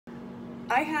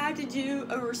I had to do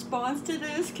a response to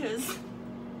this because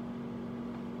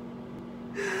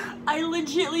I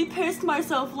legitly pissed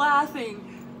myself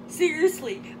laughing.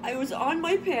 Seriously, I was on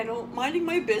my panel, minding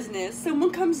my business,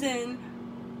 someone comes in,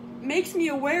 makes me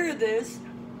aware of this,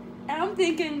 and I'm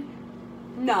thinking,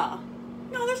 nah,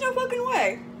 no, there's no fucking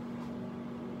way.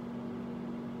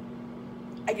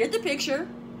 I get the picture,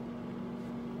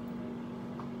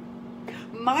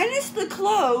 minus the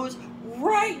clothes,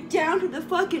 right down to the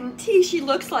fucking T, she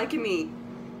looks like me.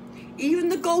 Even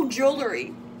the gold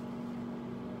jewelry.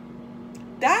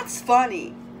 That's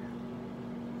funny.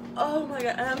 Oh my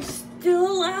god, and I'm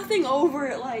still laughing over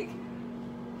it like,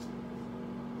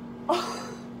 oh,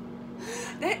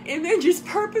 that image is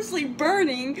purposely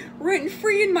burning rent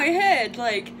free in my head,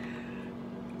 like,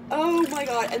 oh my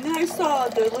god. And then I saw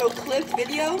the little clip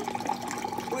video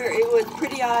where it was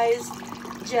Pretty Eyes,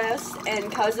 Jess,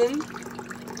 and Cousin.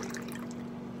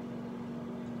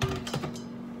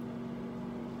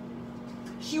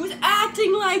 She was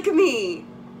acting like me.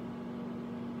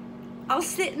 I was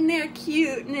sitting there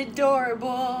cute and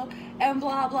adorable and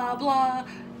blah blah blah.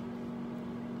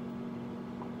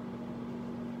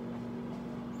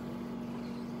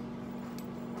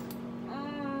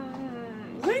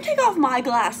 Let me take off my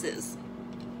glasses.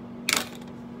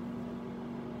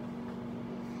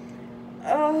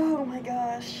 Oh my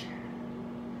gosh.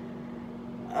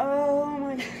 Oh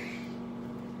my god.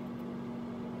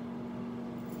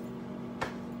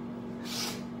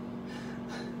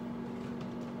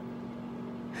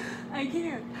 I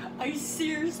can't. I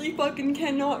seriously fucking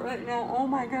cannot right now. Oh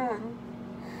my god.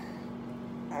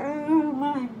 Oh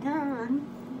my god.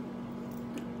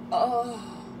 Oh.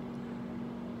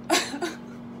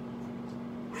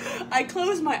 I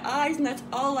close my eyes and that's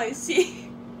all I see.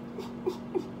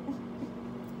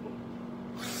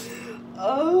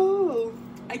 Oh.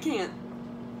 I can't.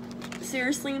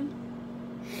 Seriously?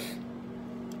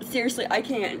 Seriously, I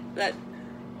can't. That.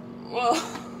 Well.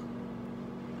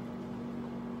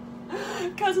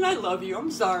 Cousin, I love you. I'm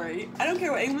sorry. I don't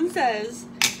care what anyone says.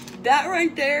 That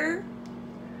right there.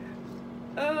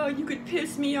 Oh, you could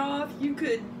piss me off. You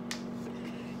could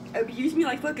abuse me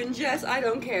like fucking Jess. I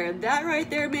don't care. That right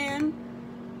there, man.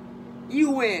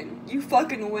 You win. You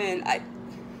fucking win.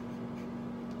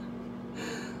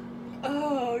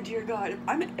 Oh, dear God. If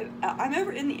I'm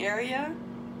ever in the area,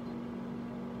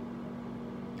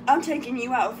 I'm taking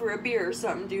you out for a beer or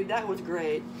something, dude. That was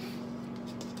great.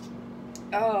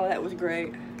 Oh, that was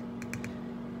great.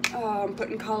 Oh, I'm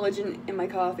putting collagen in my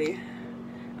coffee.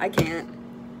 I can't.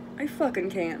 I fucking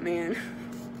can't, man.